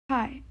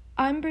Hi,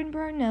 I'm Bryn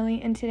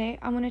Barnelli, and today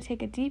I want to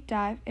take a deep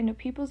dive into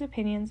people's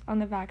opinions on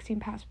the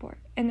vaccine passport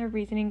and their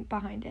reasoning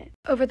behind it.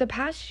 Over the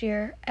past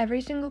year,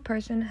 every single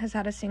person has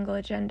had a single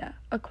agenda: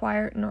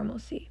 acquire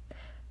normalcy.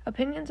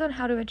 Opinions on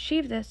how to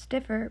achieve this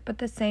differ, but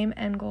the same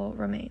end goal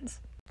remains.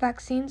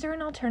 Vaccines are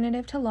an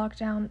alternative to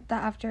lockdown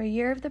that after a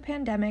year of the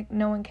pandemic,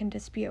 no one can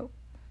dispute.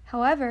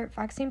 However,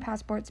 vaccine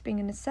passports being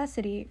a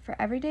necessity for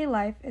everyday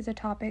life is a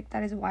topic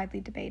that is widely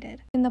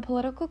debated. In the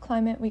political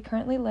climate we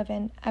currently live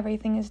in,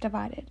 everything is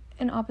divided,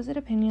 and opposite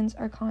opinions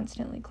are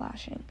constantly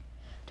clashing.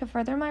 To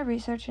further my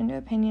research into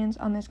opinions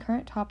on this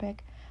current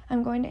topic,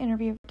 I'm going to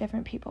interview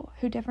different people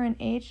who differ in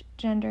age,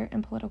 gender,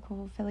 and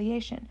political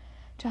affiliation,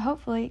 to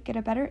hopefully get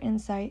a better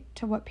insight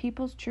to what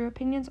people's true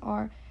opinions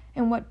are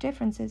and what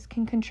differences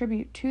can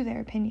contribute to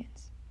their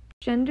opinions.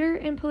 Gender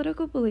and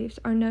political beliefs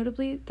are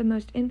notably the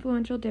most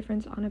influential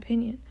difference on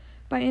opinion.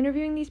 By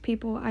interviewing these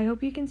people, I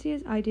hope you can see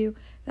as I do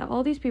that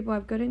all these people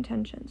have good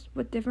intentions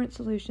with different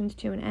solutions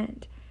to an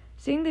end.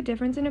 Seeing the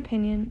difference in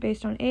opinion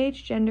based on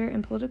age, gender,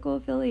 and political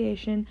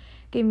affiliation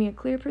gave me a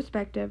clear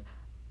perspective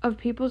of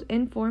people's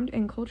informed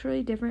and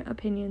culturally different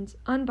opinions,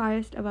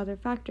 unbiased of other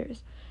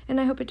factors, and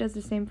I hope it does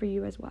the same for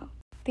you as well.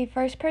 The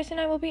first person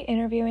I will be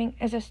interviewing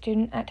is a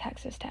student at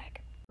Texas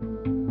Tech.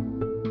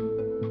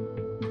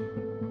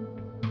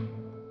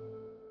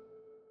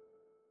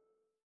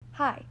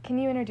 Hi, can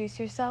you introduce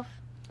yourself?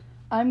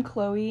 I'm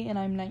Chloe and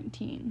I'm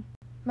 19.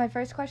 My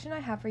first question I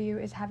have for you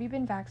is, have you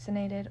been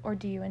vaccinated or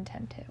do you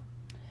intend to?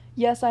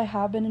 Yes, I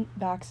have been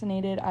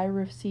vaccinated. I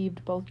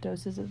received both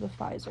doses of the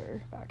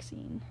Pfizer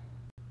vaccine.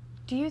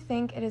 Do you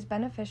think it is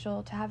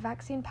beneficial to have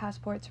vaccine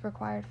passports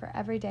required for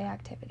everyday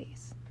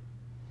activities?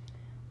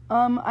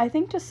 I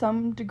think to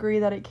some degree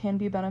that it can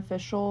be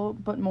beneficial,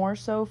 but more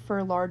so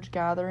for large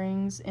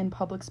gatherings in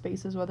public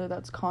spaces, whether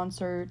that's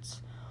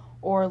concerts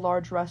or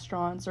large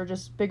restaurants or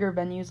just bigger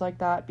venues like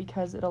that,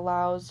 because it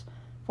allows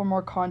for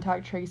more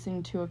contact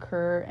tracing to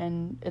occur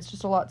and it's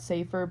just a lot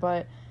safer.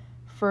 But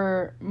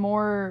for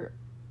more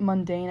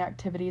mundane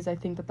activities, I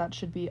think that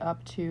should be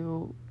up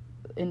to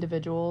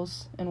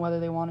individuals and whether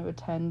they want to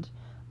attend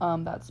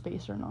that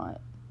space or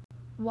not.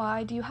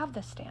 Why do you have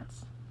this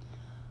stance?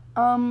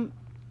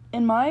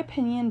 In my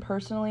opinion,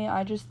 personally,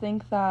 I just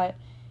think that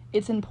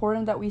it's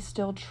important that we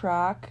still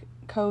track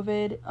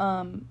COVID,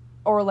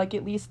 or like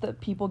at least the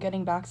people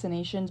getting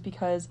vaccinations,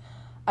 because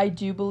I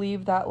do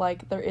believe that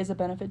like there is a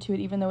benefit to it.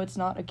 Even though it's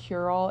not a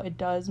cure-all, it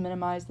does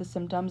minimize the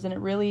symptoms, and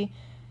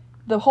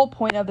the whole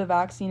point of the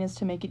vaccine is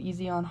to make it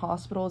easy on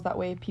hospitals. That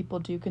way if people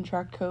do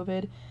contract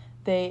COVID,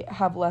 they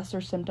have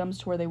lesser symptoms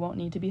to where they won't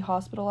need to be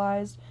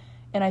hospitalized.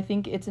 And I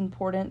think it's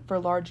important for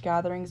large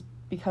gatherings,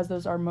 because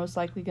those are most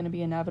likely going to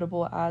be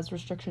inevitable as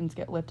restrictions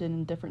get lifted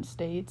in different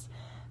states,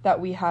 that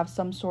we have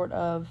some sort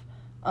of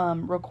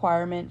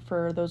requirement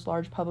for those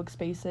large public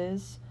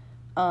spaces,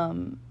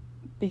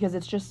 because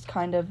it's just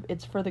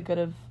it's for the good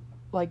of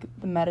like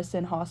the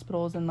medicine,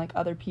 hospitals, and like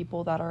other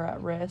people that are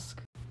at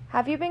risk.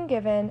 Have you been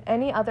given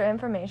any other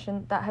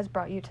information that has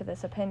brought you to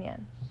this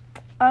opinion?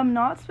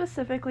 Not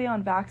specifically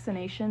on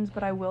vaccinations,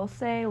 but I will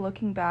say,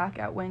 looking back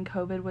at when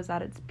COVID was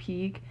at its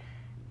peak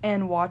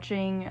and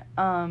watching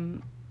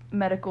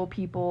medical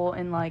people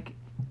and like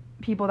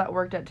people that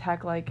worked at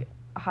tech like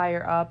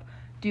higher up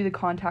do the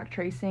contact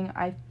tracing,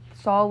 I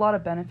saw a lot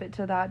of benefit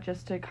to that,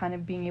 just to kind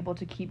of being able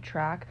to keep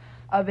track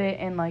of it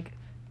and like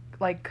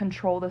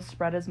control the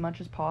spread as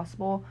much as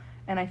possible.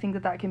 And I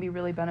think that can be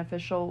really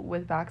beneficial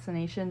with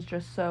vaccinations,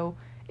 just so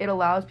it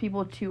allows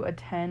people to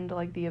attend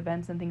like the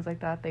events and things like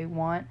that they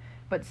want,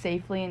 but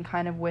safely and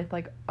kind of with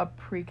like a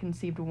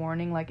preconceived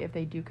warning. Like if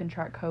they do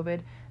contract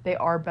COVID, they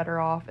are better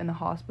off, and the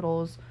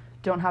hospitals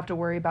don't have to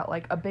worry about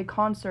like a big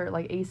concert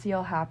like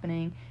ACL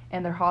happening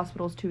and their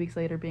hospitals 2 weeks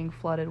later being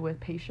flooded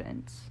with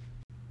patients.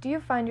 Do you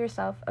find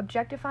yourself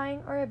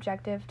objectifying or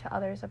objective to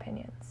others'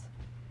 opinions?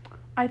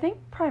 I think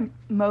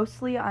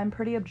mostly I'm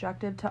pretty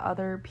objective to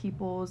other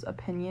people's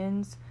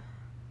opinions.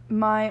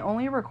 My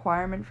only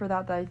requirement for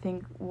that I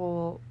think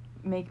will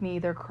make me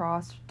either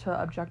cross to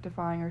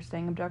objectifying or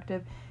staying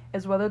objective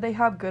is whether they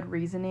have good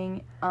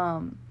reasoning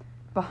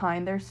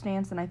behind their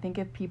stance. And I think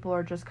if people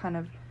are just kind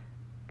of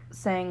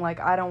saying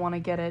like, I don't want to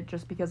get it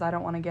just because I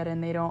don't want to get it,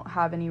 and they don't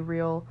have any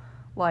real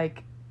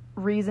like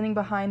reasoning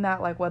behind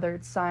that, like whether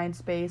it's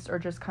science-based or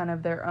just kind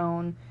of their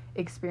own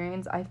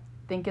experience, I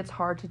think it's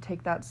hard to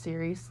take that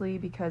seriously,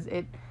 because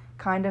it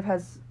kind of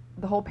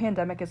the whole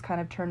pandemic has kind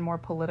of turned more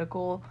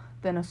political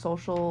than a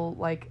social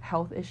like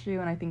health issue.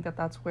 And I think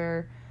that's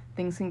where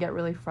things can get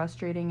really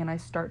frustrating, and I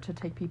start to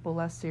take people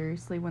less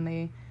seriously when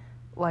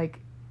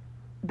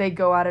they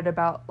go at it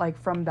about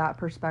like from that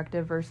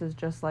perspective versus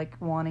just like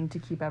wanting to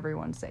keep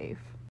everyone safe.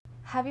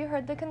 Have you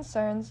heard the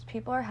concerns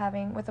people are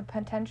having with a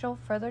potential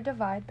further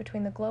divide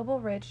between the global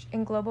rich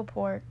and global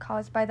poor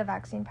caused by the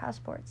vaccine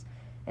passports?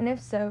 And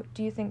if so,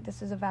 do you think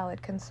this is a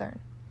valid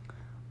concern?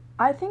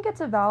 I think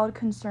it's a valid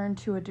concern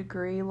to a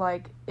degree.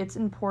 Like, it's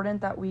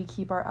important that we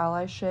keep our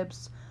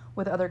allyships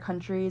with other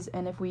countries,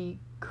 and if we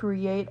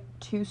create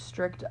too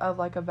strict of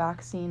like a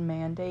vaccine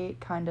mandate,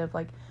 kind of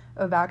like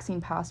a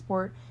vaccine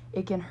passport,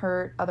 it can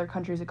hurt other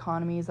countries'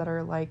 economies that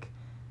are like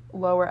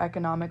lower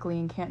economically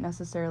and can't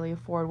necessarily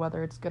afford,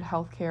 whether it's good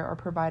healthcare or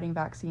providing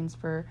vaccines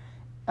for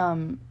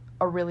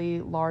a really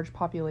large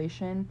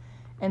population.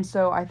 And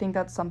so I think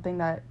that's something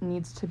that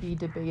needs to be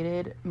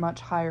debated much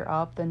higher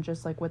up than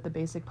just like with the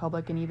basic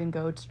public, and even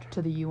go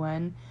to the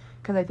UN,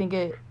 because I think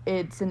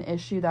it's an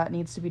issue that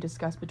needs to be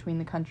discussed between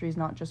the countries,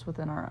 not just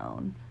within our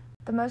own.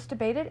 The most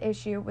debated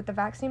issue with the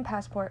vaccine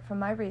passport, from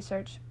my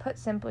research, put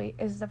simply,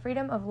 is the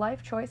freedom of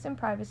life, choice, and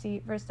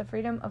privacy versus the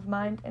freedom of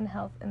mind and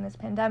health in this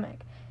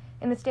pandemic.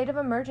 In a state of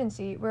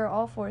emergency, we are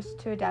all forced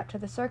to adapt to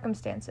the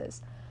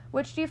circumstances.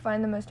 Which do you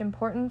find the most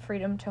important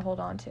freedom to hold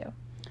on to?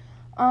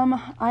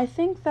 I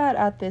think that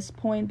at this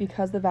point,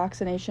 because the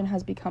vaccination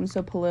has become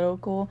so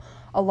political,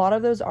 a lot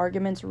of those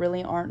arguments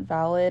really aren't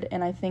valid,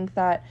 and I think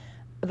that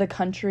the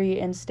country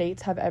and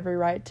states have every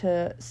right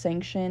to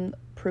sanction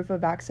proof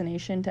of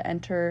vaccination to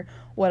enter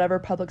whatever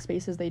public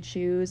spaces they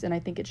choose, and I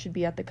think it should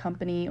be at the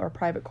company or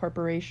private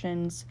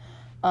corporations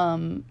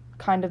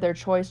kind of their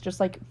choice. Just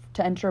like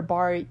to enter a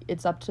bar,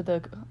 it's up to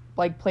the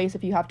place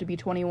if you have to be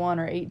 21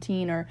 or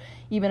 18, or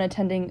even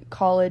attending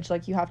college,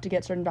 like you have to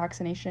get certain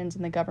vaccinations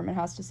and the government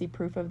has to see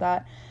proof of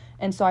that.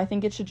 And so I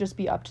think it should just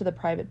be up to the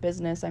private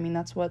business. I mean,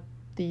 that's what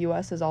the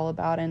US is all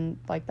about, and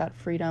like that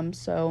freedom.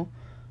 So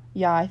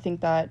yeah, I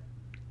think that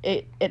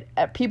it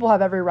people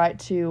have every right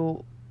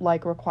to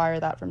like require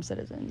that from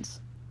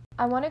citizens.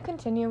 I want to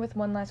continue with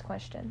one last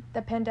question.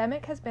 The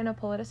pandemic has been a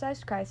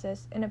politicized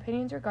crisis, and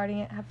opinions regarding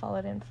it have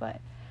followed in foot.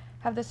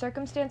 Have the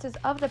circumstances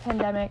of the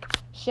pandemic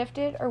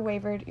shifted or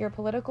wavered your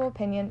political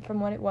opinion from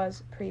what it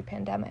was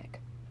pre-pandemic?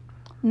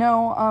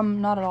 No,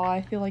 not at all.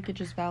 I feel like it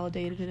just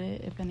validated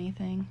it, if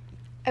anything.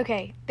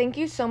 Okay, thank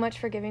you so much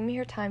for giving me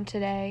your time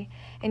today,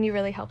 and you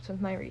really helped with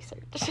my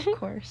research. Of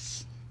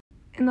course.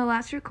 In the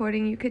last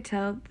recording, you could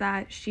tell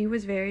that she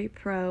was very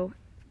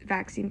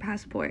pro-vaccine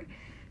passport.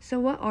 So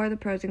what are the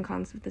pros and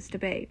cons of this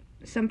debate?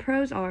 Some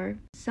pros are,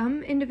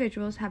 some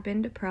individuals have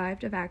been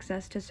deprived of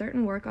access to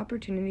certain work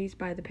opportunities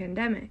by the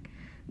pandemic.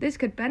 This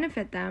could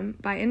benefit them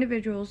by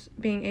individuals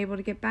being able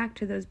to get back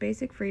to those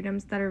basic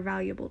freedoms that are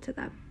valuable to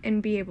them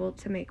and be able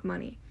to make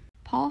money.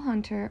 Paul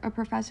Hunter, a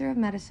professor of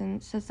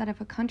medicine, says that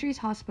if a country's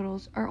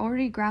hospitals are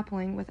already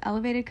grappling with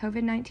elevated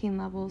COVID-19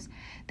 levels,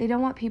 they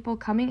don't want people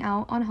coming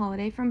out on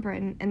holiday from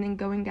Britain and then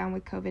going down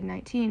with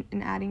COVID-19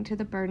 and adding to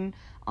the burden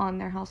on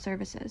their health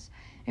services.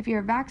 If you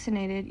are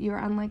vaccinated, you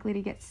are unlikely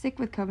to get sick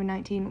with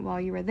COVID-19 while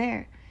you are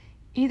there,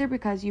 either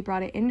because you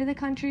brought it into the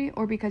country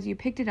or because you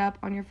picked it up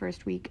on your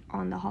first week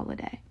on the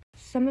holiday.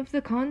 Some of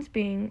the cons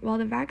being, while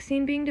the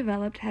vaccine being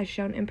developed has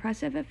shown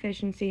impressive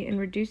efficiency in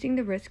reducing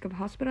the risk of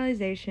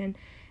hospitalization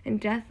and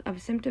death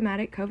of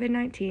symptomatic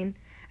COVID-19,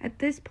 at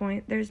this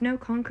point, there is no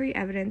concrete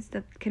evidence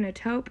that can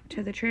attope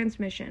to the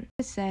transmission.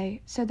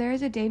 So there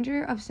is a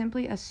danger of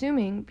simply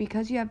assuming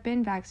because you have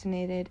been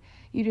vaccinated,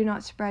 you do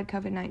not spread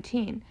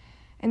COVID-19.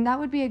 And that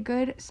would be a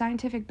good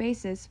scientific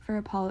basis for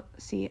a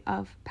policy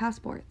of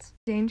passports.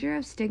 Danger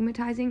of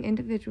stigmatizing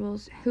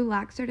individuals who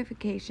lack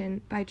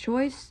certification by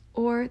choice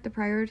or the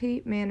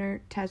priority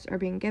manner tests are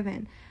being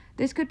given.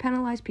 This could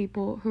penalize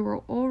people who are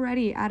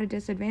already at a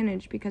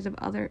disadvantage because of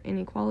other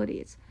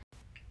inequalities.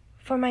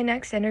 For my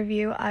next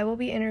interview, I will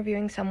be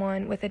interviewing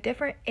someone with a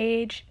different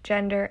age,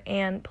 gender,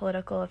 and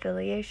political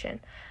affiliation.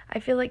 I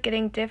feel like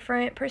getting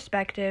different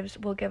perspectives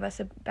will give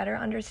us a better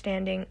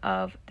understanding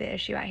of the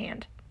issue at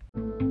hand.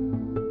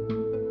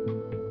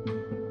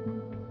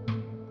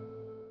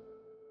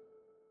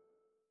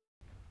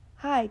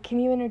 Hi, can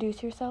you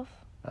introduce yourself?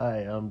 Hi,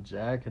 I'm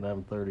Jack and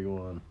I'm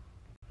 31.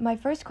 My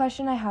first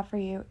question I have for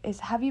you is,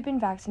 have you been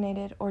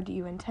vaccinated or do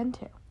you intend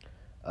to?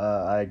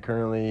 I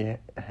currently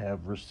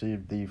have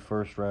received the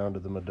first round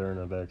of the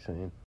Moderna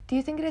vaccine. Do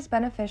you think it is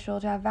beneficial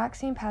to have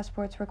vaccine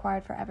passports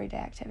required for everyday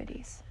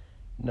activities?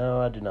 No,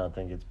 I do not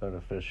think it's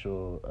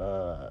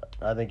beneficial.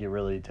 I think it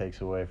really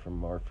takes away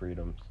from our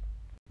freedoms.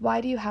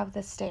 Why do you have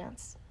this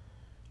stance?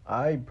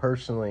 I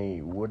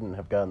personally wouldn't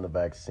have gotten the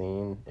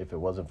vaccine if it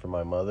wasn't for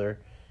my mother.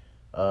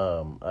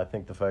 I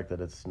think the fact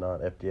that it's not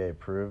FDA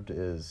approved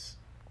is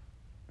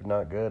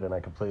not good, and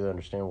I completely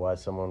understand why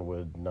someone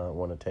would not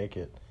want to take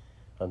it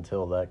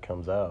until that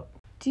comes out.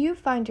 Do you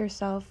find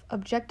yourself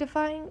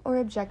objectifying or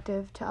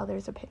objective to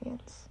others'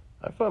 opinions?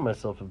 I find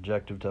myself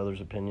objective to others'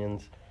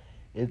 opinions.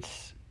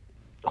 It's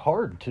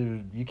hard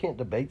you can't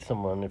debate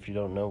someone if you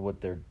don't know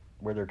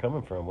where they're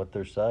coming from, what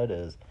their side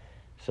is.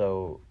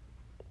 So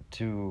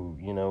to,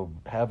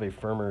 have a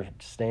firmer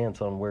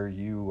stance on where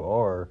you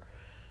are,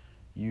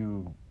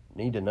 you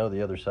need to know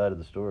the other side of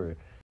the story.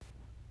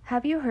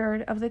 Have you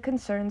heard of the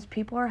concerns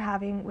people are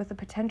having with the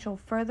potential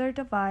further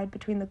divide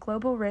between the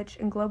global rich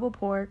and global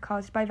poor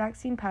caused by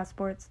vaccine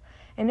passports?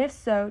 And if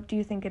so, do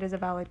you think it is a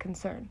valid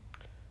concern?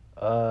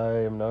 I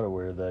am not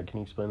aware of that. Can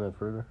you explain that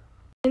further?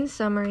 In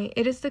summary,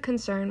 it is the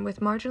concern with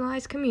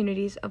marginalized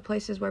communities of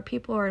places where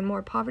people are in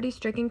more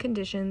poverty-stricken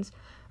conditions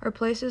or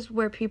places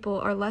where people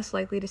are less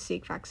likely to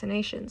seek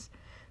vaccinations.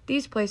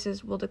 These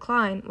places will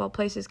decline, while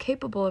places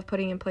capable of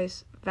putting in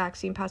place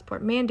vaccine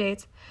passport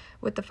mandates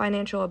with the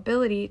financial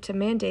ability to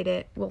mandate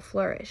it will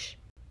flourish.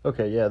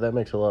 Okay, yeah, that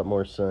makes a lot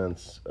more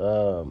sense.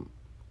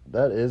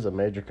 That is a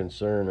major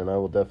concern, and I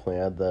will definitely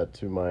add that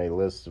to my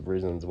list of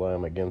reasons why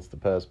I'm against the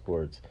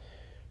passports.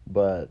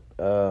 But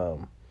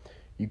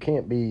you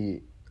can't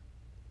be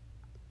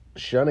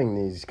shunning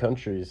these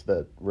countries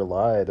that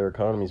their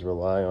economies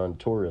rely on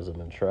tourism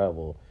and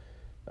travel,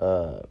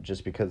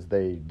 just because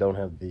they don't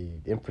have the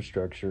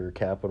infrastructure or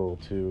capital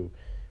to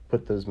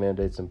put those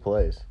mandates in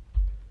place.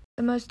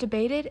 The most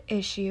debated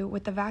issue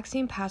with the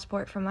vaccine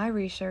passport from my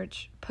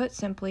research, put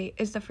simply,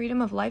 is the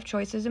freedom of life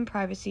choices and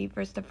privacy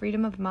versus the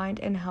freedom of mind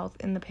and health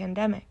in the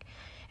pandemic.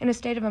 In a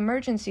state of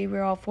emergency, we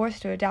are all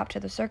forced to adapt to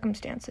the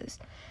circumstances.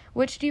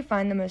 Which do you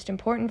find the most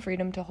important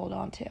freedom to hold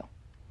on to?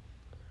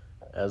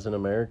 As an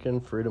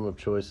American, freedom of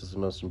choice is the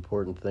most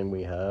important thing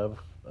we have.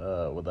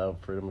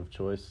 Without freedom of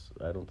choice,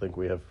 I don't think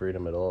we have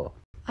freedom at all.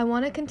 I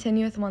want to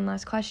continue with one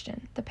last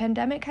question. The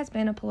pandemic has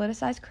been a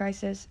politicized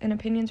crisis, and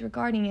opinions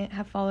regarding it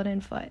have followed in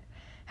foot.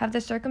 Have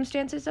the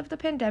circumstances of the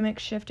pandemic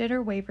shifted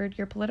or wavered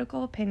your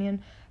political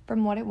opinion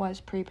from what it was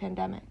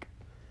pre-pandemic?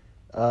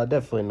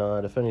 Definitely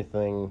not. If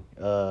anything,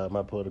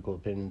 my political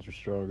opinions are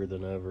stronger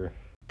than ever.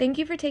 Thank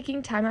you for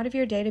taking time out of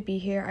your day to be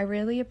here. I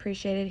really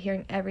appreciated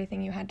hearing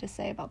everything you had to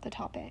say about the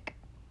topic.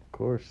 Of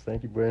course.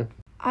 Thank you, Brian.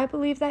 I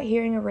believe that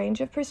hearing a range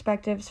of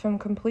perspectives from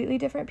completely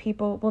different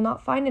people will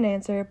not find an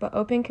answer, but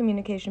open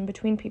communication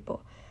between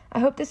people. I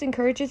hope this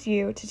encourages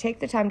you to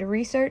take the time to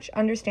research,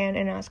 understand,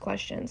 and ask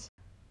questions.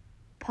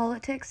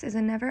 Politics is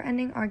a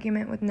never-ending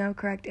argument with no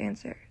correct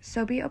answer,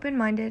 so be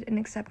open-minded and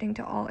accepting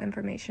to all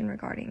information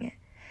regarding it.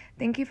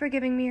 Thank you for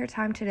giving me your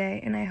time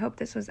today, and I hope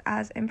this was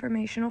as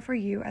informational for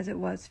you as it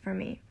was for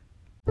me.